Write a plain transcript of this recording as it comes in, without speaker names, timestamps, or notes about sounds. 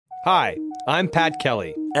Hi, I'm Pat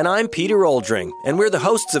Kelly. And I'm Peter Oldring, and we're the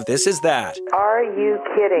hosts of This Is That. Are you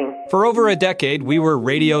kidding? For over a decade, we were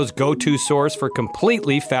radio's go-to source for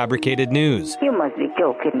completely fabricated news. You must be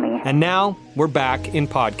joking me. And now, we're back in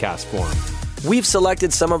podcast form. We've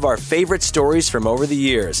selected some of our favorite stories from over the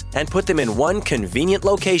years and put them in one convenient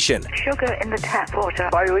location. Sugar in the tap water.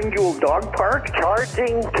 Bilingual dog park.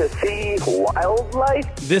 Charging to see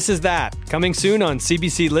wildlife. This Is That, coming soon on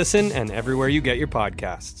CBC Listen and everywhere you get your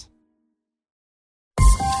podcasts.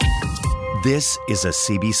 This is a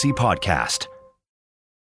CBC podcast.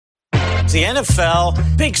 The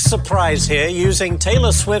NFL, big surprise here, using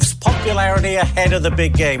Taylor Swift's popularity ahead of the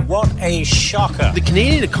big game. What a shocker. The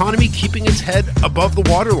Canadian economy keeping its head above the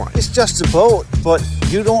waterline. It's just a boat, but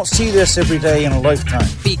you don't see this every day in a lifetime.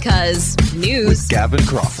 Because news. With Gavin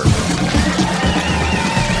Crawford.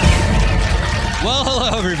 Well,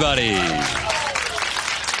 hello, everybody.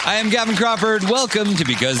 I am Gavin Crawford. Welcome to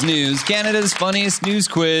Because News, Canada's funniest news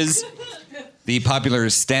quiz. The popular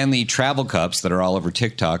Stanley Travel Cups that are all over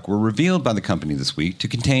TikTok were revealed by the company this week to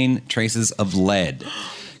contain traces of lead.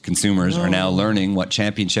 Consumers are now learning what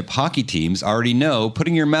championship hockey teams already know.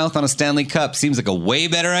 Putting your mouth on a Stanley Cup seems like a way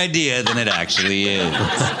better idea than it actually is.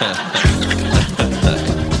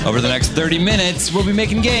 Over the next 30 minutes, we'll be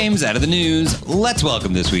making games out of the news. Let's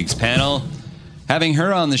welcome this week's panel. Having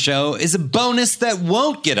her on the show is a bonus that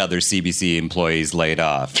won't get other CBC employees laid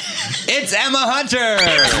off. It's Emma Hunter! Yay!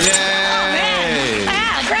 Oh, man.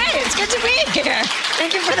 Ah, great. It's good to be here.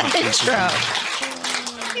 Thank you for that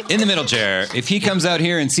intro. In the middle chair, if he comes out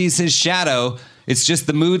here and sees his shadow, it's just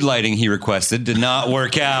the mood lighting he requested did not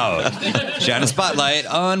work out. Shadow spotlight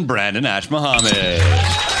on Brandon Ash-Mohammed.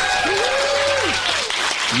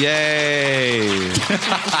 Yay!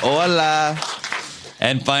 Hola!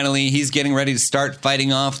 And finally, he's getting ready to start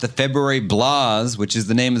fighting off the February Blahs, which is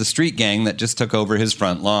the name of the street gang that just took over his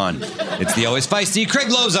front lawn. It's the always feisty Craig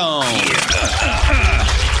Lauzon.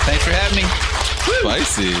 Thanks for having me.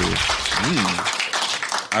 Spicy.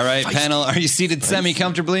 All right, panel, are you seated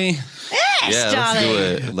semi-comfortably? Yes, Let's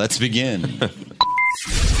do it. Let's begin. Here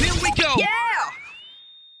we go. Yeah.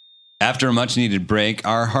 After a much-needed break,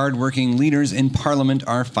 our hard-working leaders in Parliament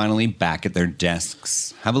are finally back at their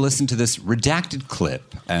desks. Have a listen to this redacted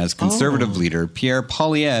clip as Conservative leader Pierre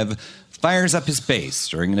Poilievre fires up his base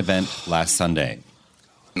during an event last Sunday.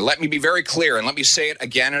 Let me be very clear, and let me say it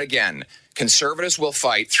again and again. Conservatives will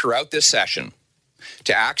fight throughout this session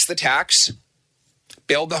to axe the tax,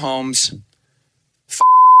 build the homes,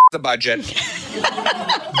 the budget.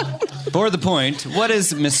 For the point, what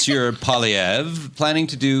is Monsieur Poilievre planning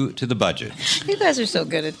to do to the budget? You guys are so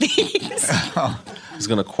good at these. He's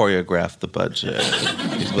going to choreograph the budget.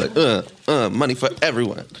 He's like, money for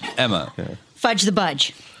everyone. Emma. Yeah. Fudge the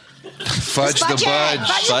budge. Fudge the budge.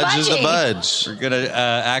 Fudge is the budge. We're going to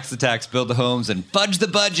axe the tax, build the homes, and fudge the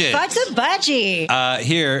budget. Fudge the budgie.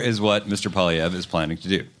 Here is what Mr. Poilievre is planning to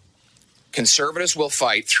do. Conservatives will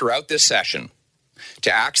fight throughout this session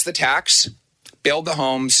to axe the tax, build the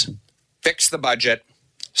homes, fix the budget,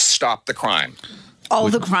 stop the crime.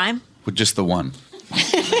 The crime? With just the one.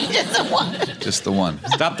 Just the one. Just the one.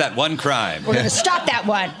 Stop that one crime. We're going to stop that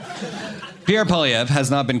one. Pierre Poilievre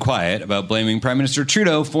has not been quiet about blaming Prime Minister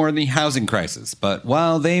Trudeau for the housing crisis. But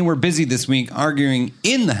while they were busy this week arguing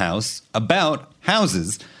in the House about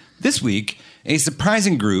houses, this week, a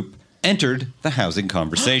surprising group entered the housing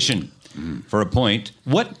conversation. For a point,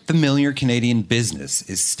 what familiar Canadian business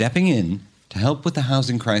is stepping in to help with the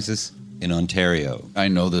housing crisis in Ontario? I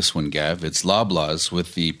know this one, Gav. It's Loblaws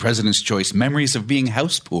with the President's Choice Memories of Being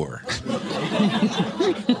House Poor.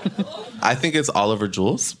 I think it's Oliver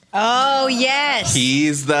Jules. Oh, yes.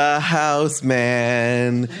 He's the house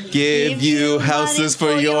man. Give you houses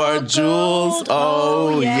for your jewels.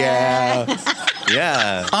 Oh, yeah.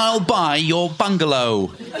 Yeah. I'll buy your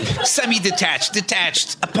bungalow. Semi-detached,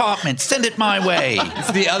 detached apartment. Send it my way.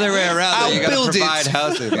 It's the other way around. I'll You gotta build provide it.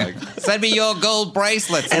 housing. Like, send me your gold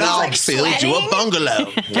bracelets. And I'll like build you a sweating.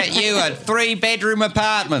 bungalow. Get you a 3-bedroom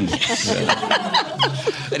apartment.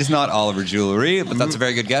 It is not Oliver Jewelry, but that's a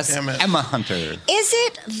very good guess. Emma Hunter. Is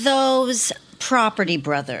it those property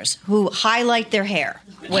brothers who highlight their hair?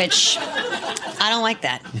 Which, I don't like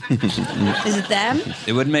that. Is it them?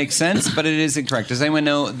 It would make sense, but it is incorrect. Does anyone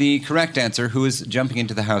know the correct answer? Who is jumping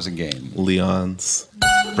into the housing game? Leon's.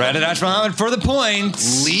 Brandon Ash-Mohammed for the point.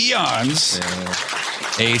 Leon's.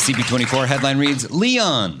 A CP24 headline reads,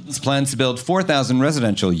 Leon's plans to build 4,000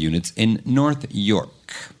 residential units in North York.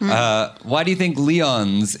 Why do you think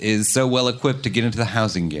Leon's is so well equipped to get into the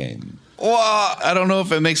housing game? Well, I don't know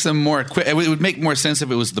if it makes them more equipped. It would make more sense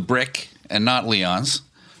if it was the Brick and not Leon's.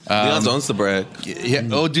 Leon's owns the brick. Yeah.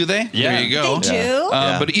 Oh, do they? Yeah. There you go. They do?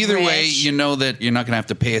 But either way, Rich. you know that you're not going to have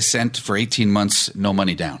to pay a cent for 18 months, no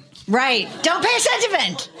money down. Right. Don't pay a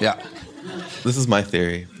sentiment. Yeah. This is my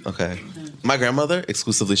theory. Okay. My grandmother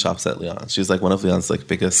exclusively shops at Leon's. She's like one of Leon's like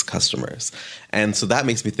biggest customers. And so that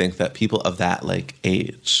makes me think that people of that like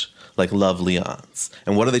age like love Leon's.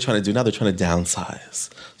 And what are they trying to do now? They're trying to downsize.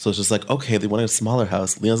 So it's just like, okay, they wanted a smaller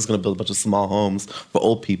house. Leon's is going to build a bunch of small homes for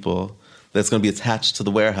old people that's going to be attached to the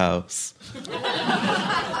warehouse.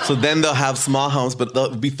 So then they'll have small homes, but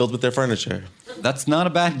they'll be filled with their furniture. That's not a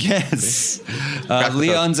bad guess.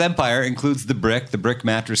 Leon's empire includes the Brick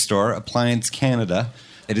mattress store, Appliance Canada.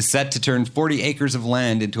 It is set to turn 40 acres of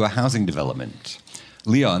land into a housing development.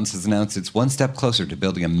 Leon's has announced it's one step closer to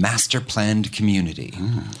building a master-planned community.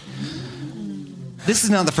 This is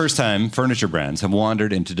not the first time furniture brands have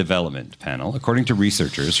wandered into development, panel. According to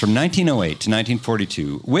researchers, from 1908 to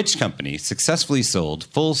 1942, which company successfully sold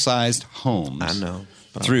full-sized homes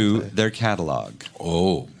through their catalog?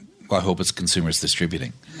 Oh, I hope it's Consumers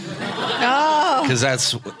Distributing. Oh. Because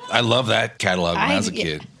I love that catalog when I was a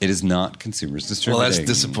kid. It is not Consumers Distributing. Well, that's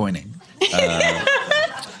disappointing.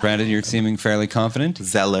 Brandon, you're seeming fairly confident.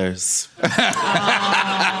 Zellers.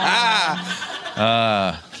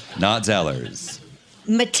 Not Zellers.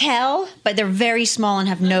 Mattel, but they're very small and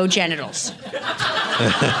have no genitals.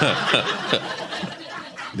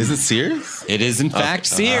 Is it Sears? It is, in fact,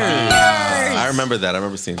 Sears. I remember that. I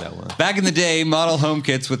remember seeing that one. Back in the day, model home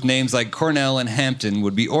kits with names like Cornell and Hampton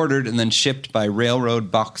would be ordered and then shipped by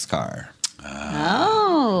railroad boxcar.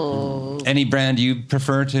 Oh. Any brand you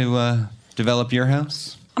prefer to develop your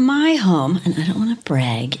house? My home, and I don't want to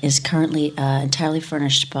brag, is currently entirely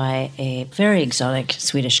furnished by a very exotic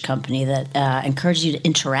Swedish company that encourages you to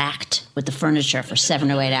interact with the furniture for 7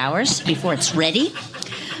 to 8 hours before it's ready.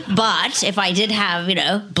 But if I did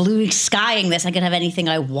have, blue skying this, I could have anything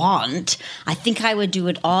I want. I think I would do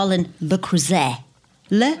it all in Le Creuset.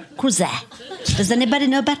 Le Creuset. Does anybody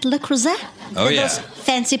know about Le Creuset? Oh, yeah. Those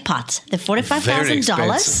fancy pots. They're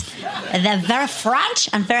 $45,000. They're very French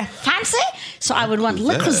and very fancy. So I would want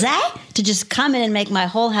Le Creuset to just come in and make my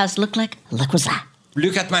whole house look like Le Creuset.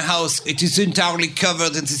 Look at my house. It is entirely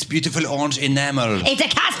covered in this beautiful orange enamel. It's a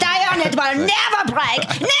cast iron. It will never break.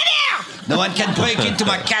 Never! No one can break into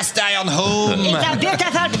my cast iron home. It's a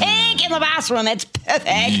beautiful pink in the bathroom. It's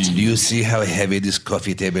perfect. Do you see how heavy this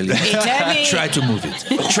coffee table is? It's heavy. Try to move it.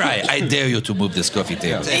 Try. I dare you to move this coffee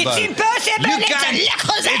table. It's impossible. You It's can't. Le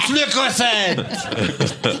Creuset. It's Le Creuset.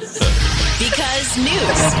 Because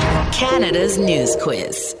News, Canada's news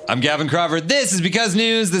quiz. I'm Gavin Crawford. This is Because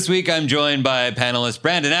News. This week I'm joined by panelists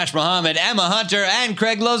Brandon Ash-Mohammed, Emma Hunter, and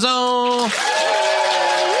Craig Lauzon.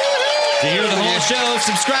 To hear the whole show,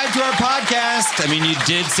 subscribe to our podcast. I mean, you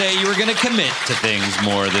did say you were going to commit to things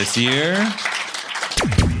more this year.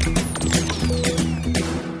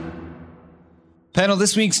 Panel,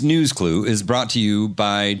 this week's news clue is brought to you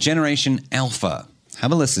by Generation Alpha.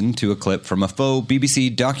 Have a listen to a clip from a faux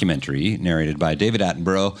BBC documentary narrated by David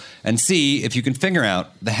Attenborough and see if you can figure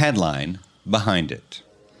out the headline behind it.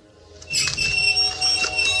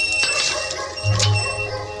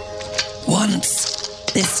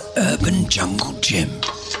 Once, this urban jungle gym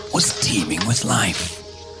was teeming with life,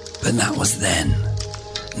 but that was then.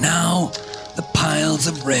 Now, the piles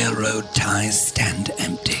of railroad ties stand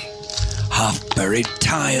empty. Half-buried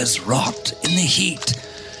tires rot in the heat,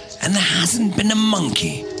 and there hasn't been a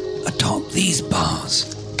monkey atop these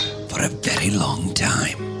bars for a very long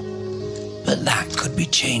time. But that could be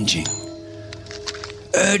changing.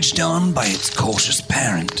 Urged on by its cautious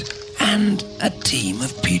parent and a team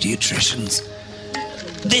of pediatricians,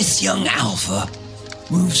 this young alpha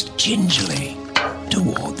moves gingerly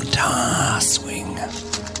toward the tire swing.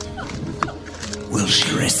 Will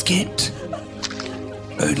she risk it?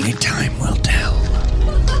 Only time will tell.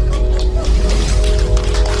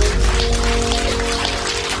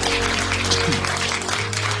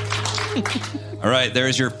 All right,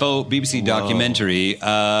 there's your faux BBC documentary.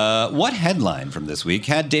 What headline from this week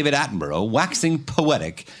had David Attenborough waxing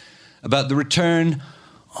poetic about the return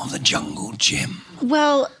of the jungle gym?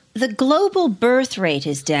 Well, the global birth rate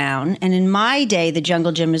is down, and in my day, the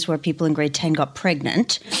jungle gym is where people in grade 10 got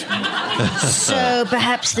pregnant. So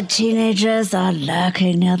perhaps the teenagers are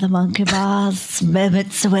lurking near the monkey bars,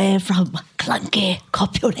 moments away from clunky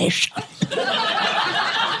copulation.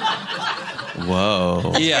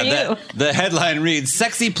 Whoa. Yeah, the headline reads,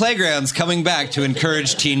 "Sexy playgrounds coming back to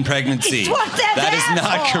encourage teen pregnancy." It's what they're That there is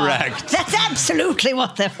not for. correct. That's absolutely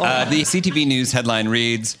what they're for. The CTV News headline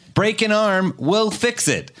reads, Break an arm, we'll fix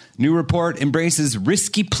it. New report embraces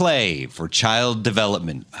risky play for child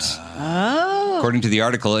development. According to the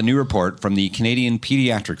article, a new report from the Canadian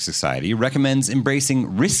Pediatric Society recommends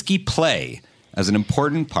embracing risky play as an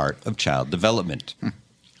important part of child development.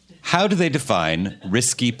 How do they define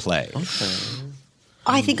risky play?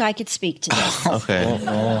 I think I could speak to this. Okay.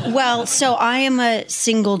 Well, so I am a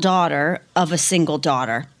single daughter of a single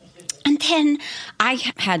daughter. And then I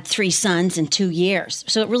had 3 sons in 2 years.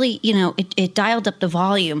 So it really, it dialed up the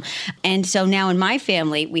volume. And so now in my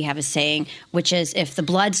family, we have a saying, which is, if the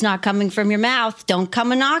blood's not coming from your mouth, don't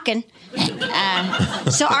come a-knocking.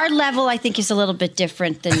 So our level, I think, is a little bit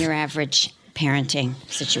different than your average parenting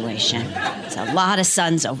situation. It's a lot of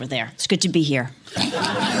sons over there. It's good to be here.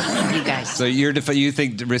 You guys. So you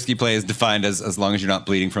think risky play is defined as long as you're not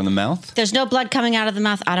bleeding from the mouth? There's no blood coming out of the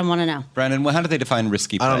mouth. I don't want to know. Brandon, how do they define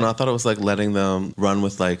risky play? I don't know. I thought it was like letting them run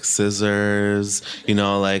with like scissors,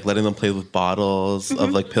 like letting them play with bottles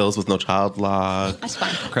of like pills with no child lock. That's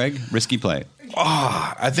fine. Craig, risky play.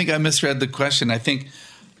 I think I misread the question. I think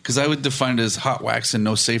because I would define it as hot wax and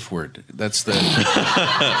no safe word. That's the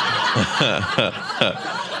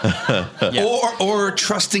or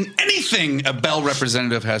trusting anything a Bell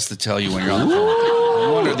representative has to tell you when you're on the phone.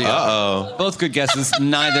 One or the other. Both good guesses.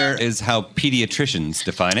 Neither is how pediatricians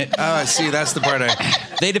define it. Oh, I see. That's the part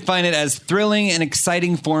They define it as thrilling and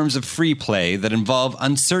exciting forms of free play that involve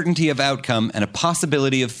uncertainty of outcome and a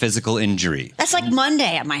possibility of physical injury. That's like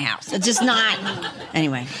Monday at my house. It's just not.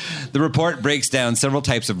 Anyway. The report breaks down several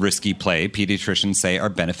types of risky play pediatricians say are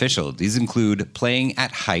beneficial. These include playing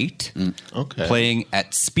at height, playing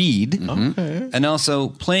at speed, and also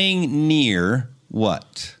playing near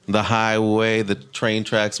what? The highway, the train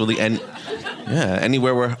tracks, really,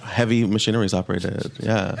 anywhere where heavy machinery is operated.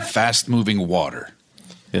 Yeah. Fast-moving water.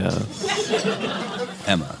 Yeah.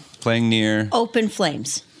 Emma, playing near... Open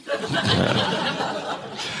flames.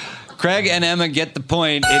 Craig and Emma get the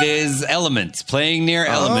point. It is elements. Playing near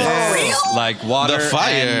elements. Like water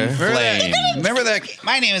and flame. Remember that?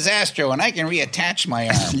 My name is Astro, and I can reattach my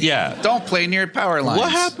arm. Yeah. Don't play near power lines.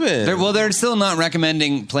 What happened? They're still not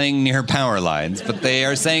recommending playing near power lines, but they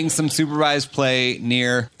are saying some supervised play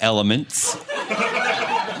near elements.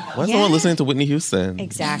 Why is no one listening to Whitney Houston?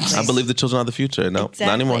 Exactly. I believe the children are the future. No,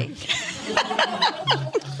 not anymore.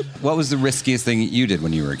 What was the riskiest thing you did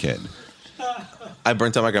when you were a kid? I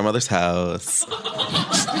burnt down my grandmother's house.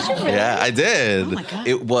 Yeah, I did. Oh my God.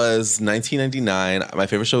 It was 1999. My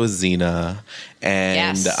favorite show was Xena.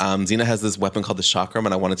 And Xena has this weapon called the chakram,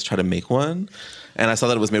 and I wanted to try to make one. And I saw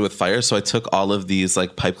that it was made with fire, so I took all of these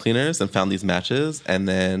like pipe cleaners and found these matches, and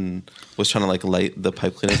then was trying to like light the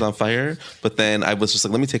pipe cleaners on fire. But then I was just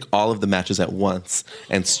like, let me take all of the matches at once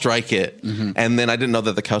and strike it. Mm-hmm. And then I didn't know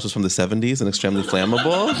that the couch was from the 70s and extremely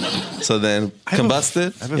flammable. So then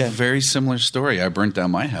combusted. I have a very similar story. I burnt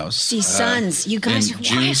down my house. See, sons, you guys are in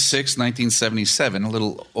June wild. 6, 1977, a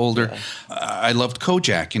little older. I loved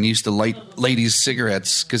Kojak, and he used to light ladies'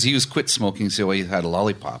 cigarettes because he was quit smoking, so he had a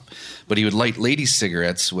lollipop. But he would light ladies'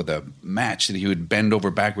 cigarettes with a match that he would bend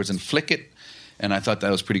over backwards and flick it. And I thought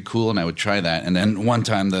that was pretty cool, and I would try that. And then one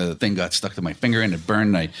time the thing got stuck to my finger, and it burned,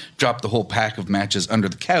 and I dropped the whole pack of matches under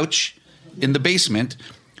the couch in the basement.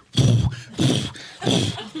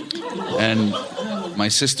 And my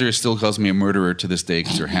sister still calls me a murderer to this day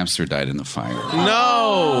because her hamster died in the fire.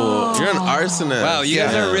 No! You're an arsonist. Wow, you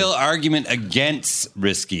guys have a real argument against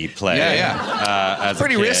risky play. Yeah.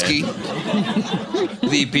 Pretty risky.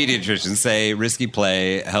 The pediatricians say risky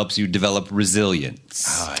play helps you develop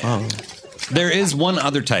resilience. There is one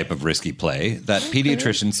other type of risky play that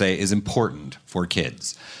pediatricians say is important for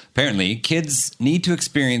kids. Apparently, kids need to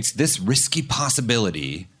experience this risky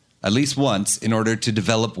possibility at least once in order to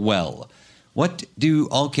develop well. What do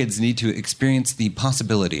all kids need to experience the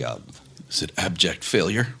possibility of? Is it abject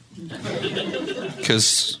failure?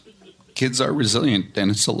 Because kids are resilient,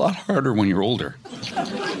 and it's a lot harder when you're older.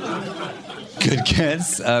 Good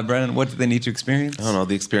guess. Brennan, what do they need to experience? I don't know,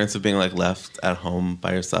 the experience of being like left at home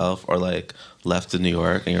by yourself or like left in New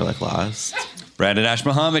York and you're like lost. Brandon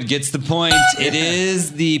Ash-Mohammed gets the point. It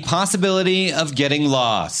is the possibility of getting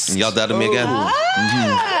lost. And y'all doubted me again.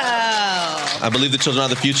 I believe the children are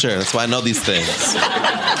the future. That's why I know these things.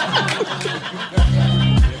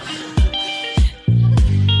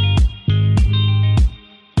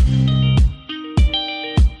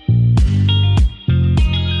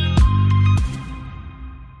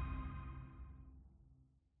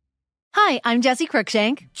 Hi, I'm Jessie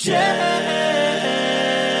Cruikshank. Jessie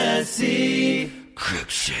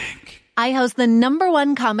Cruikshank. I host the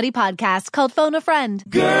 #1 comedy podcast called Phone a Friend.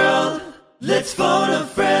 Girl, Let's phone a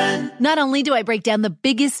friend. Not only do I break down the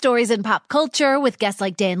biggest stories in pop culture with guests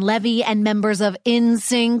like Dan Levy and members of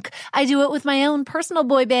NSYNC, I do it with my own personal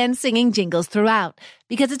boy band singing jingles throughout.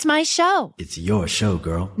 Because it's my show. It's your show,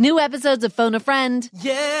 girl. New episodes of Phone a Friend.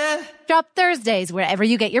 Yeah. Drop Thursdays wherever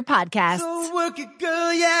you get your podcasts. So work it,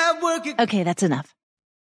 girl, yeah, work it. Okay, that's enough.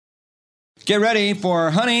 Get ready for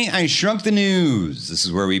Honey, I Shrunk the News. This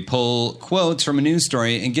is where we pull quotes from a news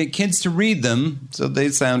story and get kids to read them so they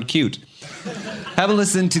sound cute. Have a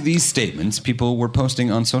listen to these statements people were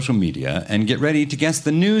posting on social media and get ready to guess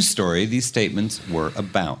the news story these statements were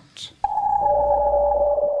about. This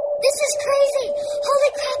is crazy!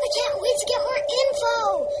 Holy crap, I can't wait to get more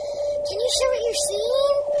info! Can you share what you're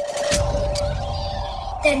seeing?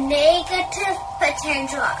 The negative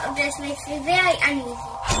potential of this makes me very uneasy.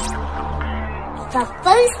 The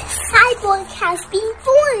first cyborg has been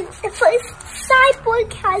born! The first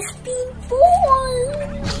cyborg has been born!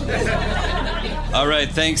 All right,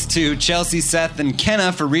 thanks to Chelsea, Seth, and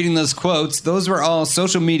Kenna for reading those quotes. Those were all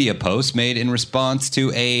social media posts made in response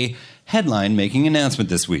to a headline-making announcement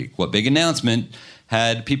this week. What big announcement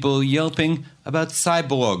had people yelping about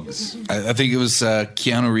cyborgs? I think it was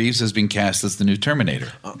Keanu Reeves has been cast as the new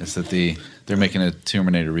Terminator. It's that they're making a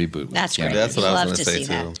Terminator reboot. That's great. That's what I was Love going to to say, see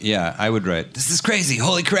too. that. Yeah, I would write, this is crazy,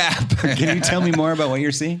 holy crap. Can you tell me more about what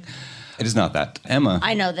you're seeing? It is not that. Emma.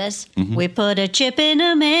 I know this. We put a chip in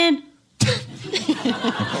a man. Put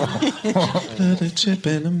a chip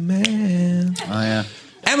in a man. Oh, yeah.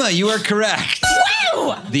 Emma, you are correct.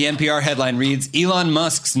 Woo! The NPR headline reads, Elon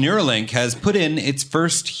Musk's Neuralink has put in its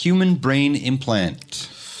first human brain implant.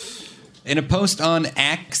 In a post on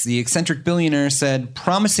X, the eccentric billionaire said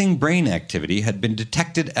promising brain activity had been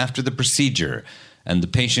detected after the procedure, and the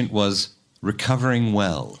patient was recovering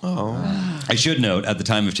well. Oh. I should note, at the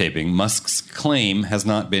time of taping, Musk's claim has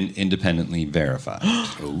not been independently verified.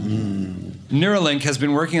 Neuralink has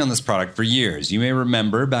been working on this product for years. You may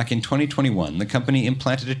remember, back in 2021, the company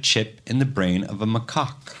implanted a chip in the brain of a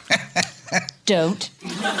macaque. Don't.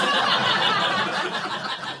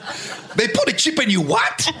 They put a chip in you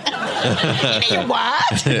what?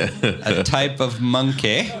 What? A type of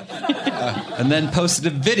monkey. And then posted a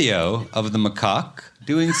video of the macaque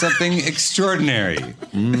doing something extraordinary.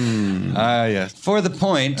 Yes. For the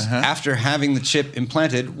point, after having the chip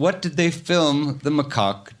implanted, what did they film the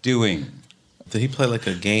macaque doing? Did he play like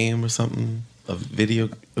a game or something? A video?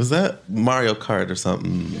 Was that Mario Kart or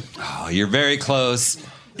something? Oh, you're very close.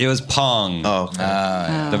 It was Pong. Oh,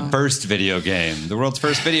 okay. The first video game. The world's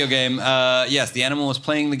first video game. Yes, the animal was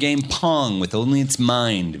playing the game Pong with only its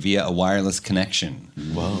mind via a wireless connection.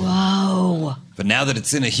 Whoa. But now that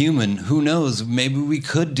it's in a human, who knows? Maybe we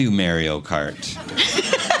could do Mario Kart.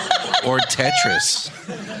 Or Tetris.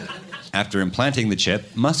 After implanting the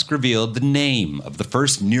chip, Musk revealed the name of the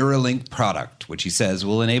first Neuralink product, which he says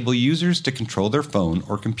will enable users to control their phone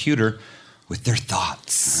or computer with their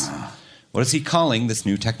thoughts. What is he calling this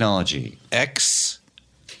new technology? X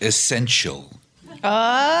Essential.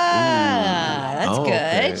 That's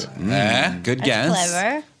good. Okay. Good That's guess.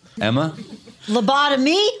 clever. Emma?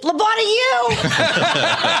 Lobotomy? Lobotomy you!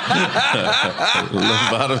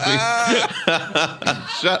 Lobotomy.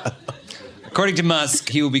 Shut up. According to Musk,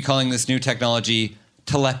 he will be calling this new technology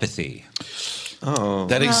telepathy. Oh.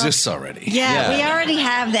 That exists already. Yeah, we already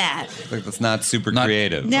have that. Like, that's not super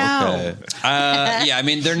creative. No. Okay. Yeah, I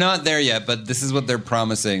mean, they're not there yet, but this is what they're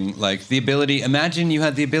promising. Like, the ability, imagine you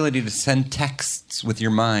had the ability to send texts with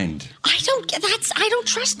your mind. I don't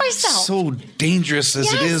trust myself. So dangerous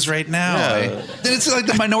as it is right now. Yeah. It's like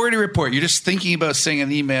the Minority Report. You're just thinking about sending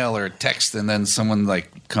an email or a text, and then someone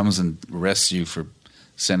like comes and arrests you for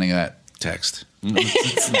sending that text.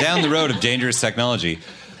 It's down the road of dangerous technology.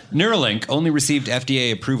 Neuralink only received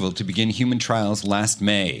FDA approval to begin human trials last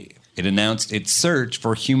May. It announced its search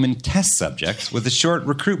for human test subjects with a short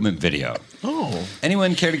recruitment video. Oh.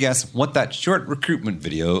 Anyone care to guess what that short recruitment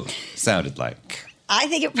video sounded like? I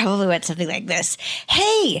think it probably went something like this.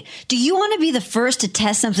 Hey, do you want to be the first to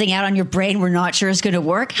test something out on your brain we're not sure is going to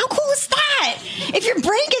work? How cool is that? If your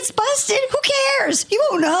brain gets busted, who cares? You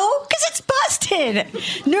won't know because it's busted.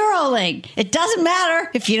 Neuralink. It doesn't matter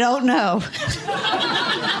if you don't know.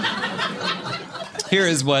 Here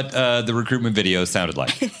is what the recruitment video sounded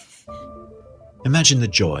like. Imagine the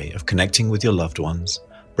joy of connecting with your loved ones,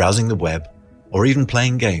 browsing the web, or even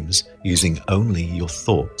playing games using only your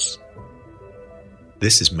thoughts.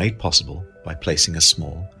 This is made possible by placing a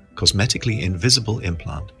small, cosmetically invisible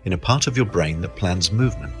implant in a part of your brain that plans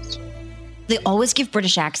movements. They always give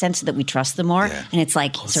British accents so that we trust them more, and it's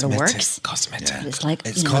like sort of works. Cosmetic. It's like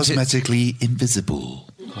It's cosmetically invisible.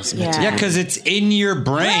 Yeah, because it's in your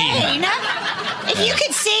brain. If you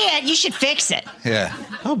can see it, you should fix it. Yeah.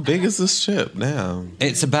 How big is this chip now?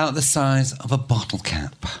 It's about the size of a bottle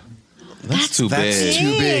cap. That's too big.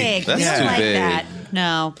 Too big. That's I too like big. that.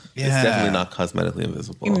 No. It's definitely not cosmetically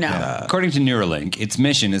invisible. No. According to Neuralink, its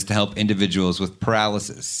mission is to help individuals with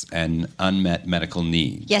paralysis and unmet medical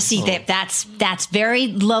needs. Yeah, see, that's very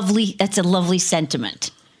lovely. That's a lovely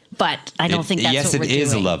sentiment. But I don't think that's yes, what we're it doing.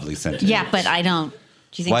 is a lovely sentiment. Yeah, but I don't. Do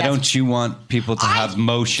you think Why that's... don't you want people to have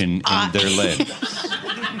motion in their limbs?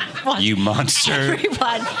 You monster.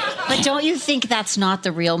 Everyone. But don't you think that's not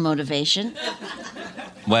the real motivation?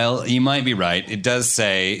 Well, you might be right. It does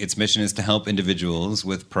say its mission is to help individuals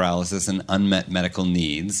with paralysis and unmet medical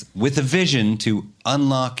needs with a vision to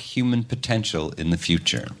unlock human potential in the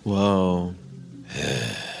future. Whoa.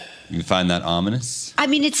 You find that ominous? I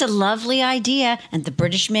mean, it's a lovely idea, and the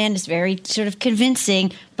British man is very sort of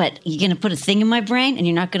convincing, but you're going to put a thing in my brain, and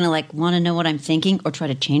you're not going to, like, want to know what I'm thinking or try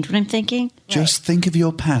to change what I'm thinking? Just think of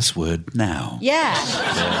your password now. Yeah.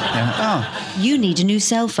 You need a new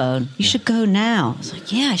cell phone. You should go now. I was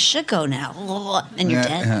like, yeah, I should go now. And you're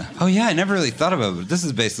dead. Oh, yeah, I never really thought about it. This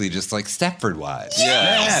is basically just like Stepford Wives.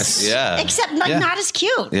 Yes. Yeah. Except not as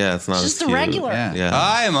cute. Yeah, it's not It's as just the cute. regular. Yeah.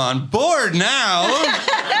 I am on board now.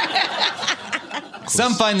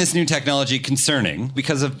 Some find this new technology concerning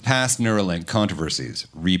because of past Neuralink controversies.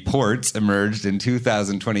 Reports emerged in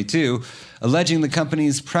 2022 alleging the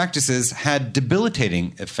company's practices had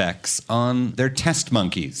debilitating effects on their test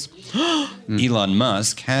monkeys. Elon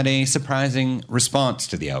Musk had a surprising response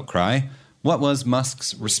to the outcry. What was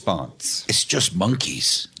Musk's response? It's just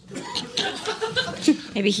monkeys.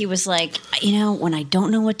 Maybe he was like, when I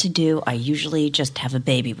don't know what to do, I usually just have a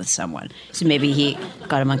baby with someone. So maybe he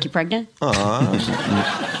got a monkey pregnant?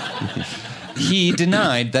 He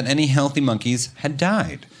denied that any healthy monkeys had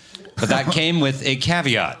died. But that came with a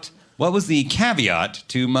caveat. What was the caveat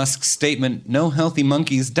to Musk's statement, no healthy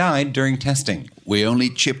monkeys died during testing? We only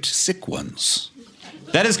chipped sick ones.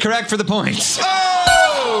 That is correct for the point.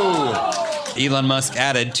 Oh! Elon Musk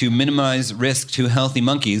added, to minimize risk to healthy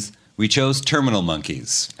monkeys, we chose terminal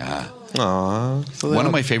monkeys. One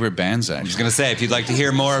of my favorite bands, actually. I'm just going to say, if you'd like to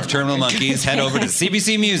hear more of Terminal Monkeys, head over to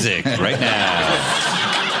CBC Music right now.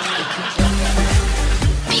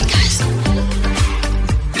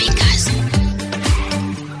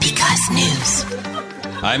 Because news.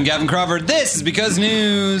 I'm Gavin Crawford. This is Because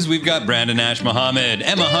News. We've got Brandon Ash-Mohammed,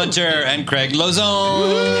 Emma Hunter, and Craig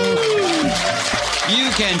Lauzon. You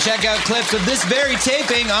can check out clips of this very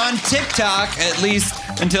taping on TikTok, at least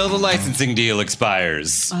until the licensing deal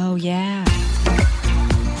expires. Oh, yeah.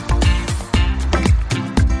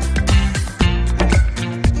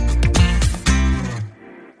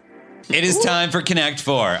 It is time for Connect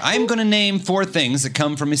 4. I'm going to name 4 things that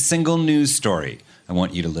come from a single news story. I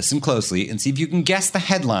want you to listen closely and see if you can guess the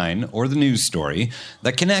headline or the news story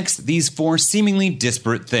that connects these 4 seemingly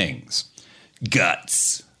disparate things.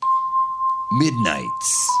 Guts.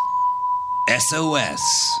 Midnights.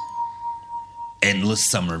 SOS. Endless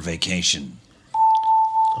summer vacation.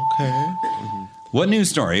 Okay. What news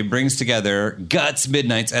story brings together Guts,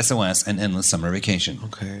 Midnights, SOS, and Endless Summer Vacation?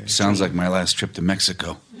 Okay. Sounds like my last trip to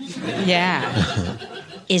Mexico. Yeah.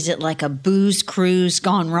 Is it like a booze cruise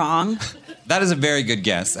gone wrong? That is a very good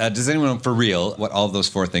guess. Does anyone know for real what all of those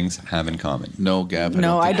 4 things have in common? No, Gab.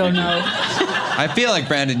 No, I don't know. I feel like,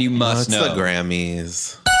 Brandon, you must know. It's the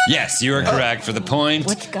Grammys. Yes, you are correct for the point.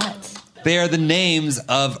 What's Guts? They are the names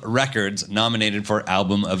of records nominated for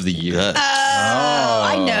Album of the Year.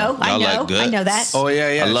 I know that. Oh,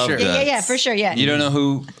 yeah. I love sure. Guts. Yeah, for sure, yeah. You don't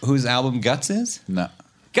know whose album Guts is? No.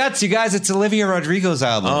 Guts, you guys, it's Olivia Rodrigo's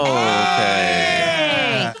album. Oh,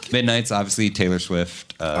 okay. Midnight's obviously Taylor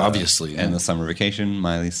Swift. Obviously, yeah. And the Summer Vacation,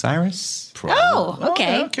 Miley Cyrus. Oh,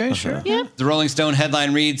 okay. Okay, sure. Yeah. The Rolling Stone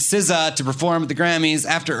headline reads, SZA to perform at the Grammys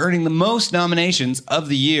after earning the most nominations of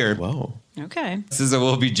the year. Whoa. Okay. SZA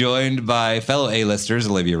will be joined by fellow A-listers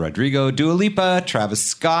Olivia Rodrigo, Dua Lipa, Travis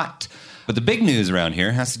Scott. But the big news around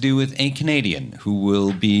here has to do with a Canadian who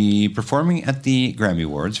will be performing at the Grammy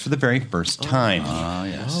Awards for the very first time.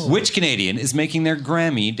 Yes. Which Canadian is making their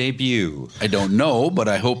Grammy debut? I don't know, but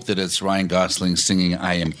I hope that it's Ryan Gosling singing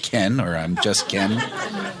I Am Ken, or I'm Just Ken.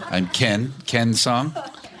 I'm Ken. Ken song.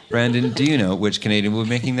 Brandon, do you know which Canadian will be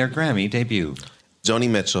making their Grammy debut? Joni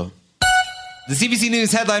Mitchell. The CBC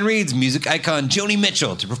News headline reads, music icon Joni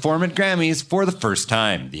Mitchell to perform at Grammys for the first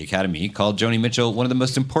time. The Academy called Joni Mitchell one of the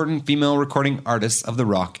most important female recording artists of the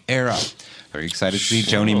rock era. Are you excited to see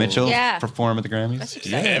Joni Mitchell perform at the Grammys? That's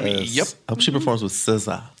exciting. Yep. I hope she performs with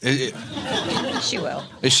SZA. She will.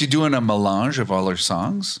 Is she doing a melange of all her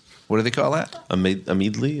songs? What do they call that? A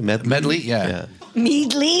medley? Medley, yeah.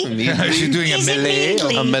 Meadly? She's doing Is it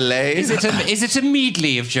Meadly? A melee. Is it a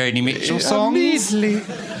medley of Joni Mitchell songs?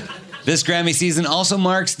 This Grammy season also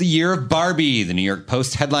marks the year of Barbie. The New York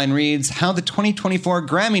Post headline reads, How the 2024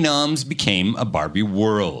 Grammy noms became a Barbie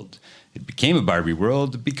world. It became a Barbie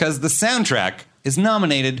world because the soundtrack is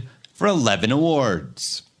nominated for 11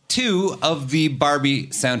 awards. 2 of the Barbie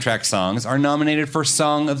soundtrack songs are nominated for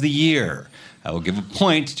Song of the Year. I will give a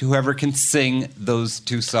point to whoever can sing those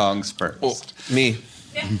 2 songs first. Oh, me.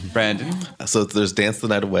 Brandon. So there's Dance the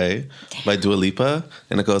Night Away by Dua Lipa,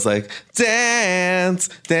 and it goes like, dance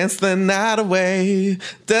the night away,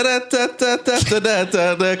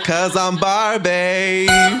 da-da-da-da-da-da-da-da, 'cause I'm Barbie.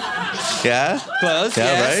 Yeah? Close, yeah,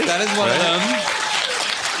 yes, right? that is one of them.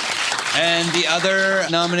 And the other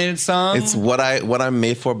nominated song? It's What I'm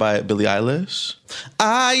Made For by Billie Eilish.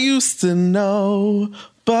 I used to know,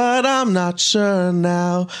 but I'm not sure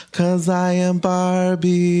now, 'cause I am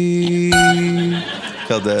Barbie.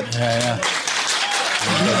 Killed it. Yeah.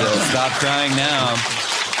 Stop crying now.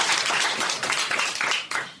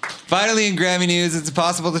 Finally, in Grammy news, it's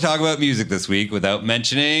impossible to talk about music this week without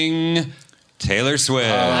mentioning Taylor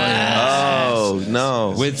Swift. Oh,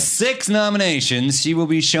 no. With 6 nominations, she will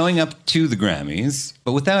be showing up to the Grammys,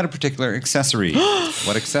 but without a particular accessory.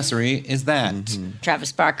 What accessory is that?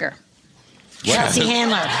 Travis Barker. Kelsey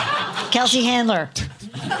Handler.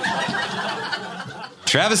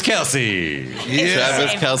 Travis Kelce.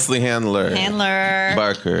 Travis Kelce Handler.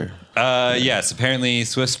 Barker. Yes, apparently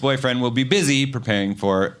Swift's boyfriend will be busy preparing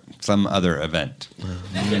for some other event.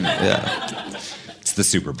 Yeah. It's the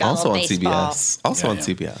Super Bowl. Also on CBS. On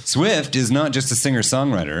CBS. Swift is not just a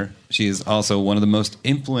singer-songwriter. She is also one of the most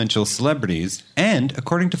influential celebrities and,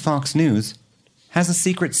 according to Fox News, has a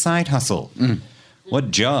secret side hustle.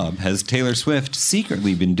 What job has Taylor Swift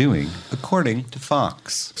secretly been doing, according to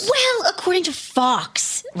Fox? Well, according to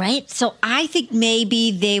Fox, right? So I think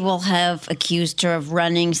maybe they will have accused her of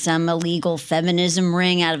running some illegal feminism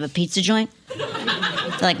ring out of a pizza joint.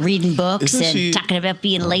 Like reading books and talking about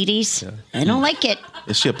being ladies. Yeah. I don't like it.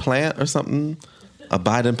 Is she a plant or something? A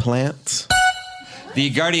Biden plant? The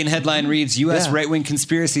Guardian headline reads, U.S. right-wing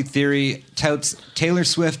conspiracy theory touts Taylor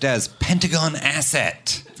Swift as Pentagon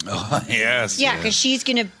asset. Oh, yes. Yeah, because she's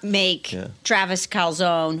going to make Travis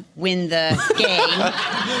Calzone win the game.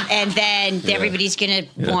 And then everybody's going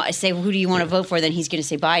to say, well, who do you want to vote for? Then he's going to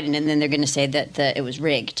say Biden. And then they're going to say that it was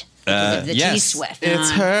rigged because of the T-Swift. It's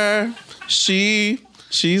her.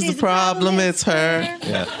 She's the problem. It's her.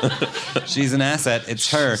 Yeah. She's an asset. It's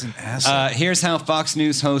her. She's an asset. Here's how Fox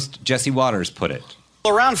News host Jesse Waters put it.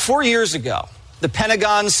 Around 4 years ago, the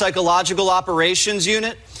Pentagon's Psychological Operations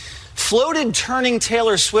Unit floated turning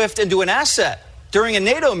Taylor Swift into an asset during a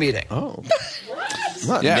NATO meeting. Oh.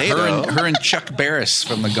 Her and Chuck Barris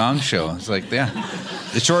from The Gong Show. It's like,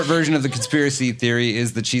 The short version of the conspiracy theory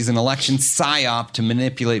is that she's an election psyop to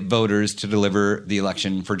manipulate voters to deliver the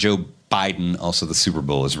election for Joe Biden. Also, the Super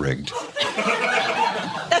Bowl is rigged.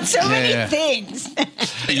 That's so many things.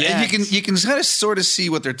 You can kind of sort of see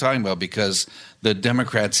what they're talking about because the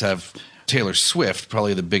Democrats have Taylor Swift,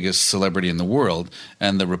 probably the biggest celebrity in the world,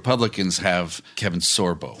 and the Republicans have Kevin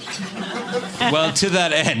Sorbo. Well, to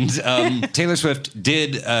that end, Taylor Swift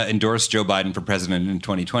did endorse Joe Biden for president in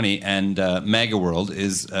 2020, and MAGA World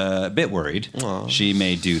is a bit worried she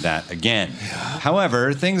may do that again.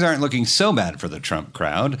 However, things aren't looking so bad for the Trump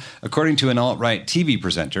crowd. According to an alt-right TV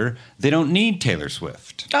presenter, they don't need Taylor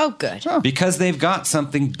Swift. Oh, good. Because they've got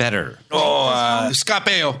something better. Scott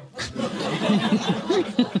Baio.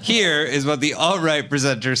 Here is what the alt-right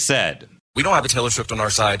presenter said. We don't have a Taylor Swift on our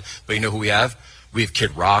side, but you know who we have? We have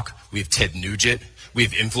Kid Rock, we have Ted Nugent, we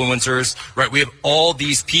have influencers, right? We have all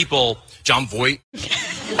these people, John Voight.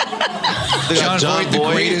 John Voight, the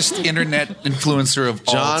greatest internet influencer of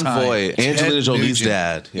all time. John Voight, Angelina Jolie's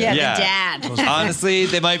dad. Yeah, the dad. Honestly,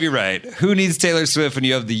 they might be right. Who needs Taylor Swift when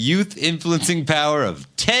you have the youth influencing power of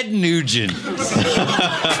Ted Nugent?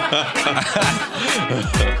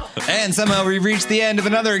 And somehow we've reached the end of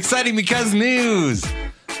another exciting Because news.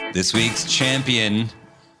 This week's champion,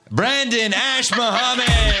 Brandon Ash-Mohammed.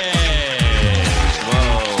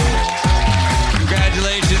 Whoa.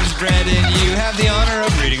 Congratulations, Brandon. You have the honor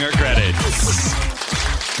of reading our credits.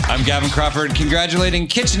 I'm Gavin Crawford, congratulating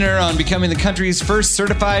Kitchener on becoming the country's first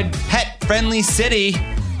certified pet-friendly city.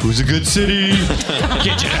 Who's a good city?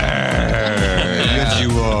 Kitchener. Yes,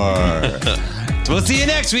 you are. So we'll see you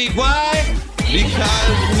next week. Why? Because Give it up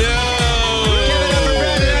for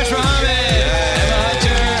Brandon Ash-Mohammed, Emma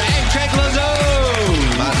Hunter, and Craig Lauzon.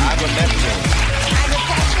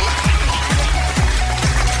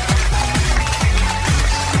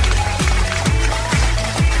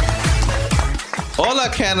 Hola.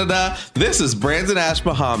 Hola, Canada. This is Brandon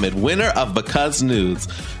Ash-Mohammed, winner of Because News.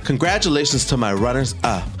 Congratulations to my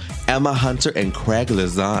runners-up, Emma Hunter and Craig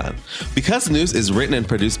Lauzon. Because News is written and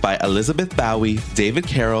produced by Elizabeth Bowie, David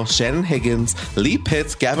Carroll, Shannon Higgins, Lee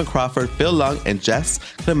Pitts, Gavin Crawford, Phil Lung, and Jess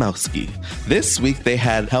Klimowski. This week, they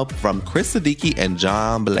had help from Chris Siddiqui and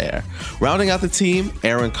John Blair. Rounding out the team,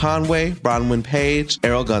 Aaron Conway, Bronwyn Page,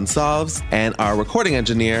 Errol Gonsalves, and our recording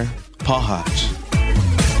engineer, Paul Hodge.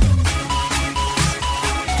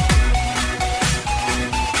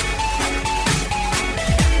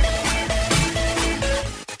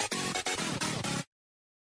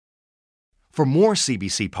 For more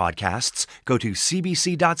CBC podcasts, go to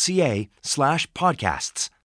cbc.ca/podcasts.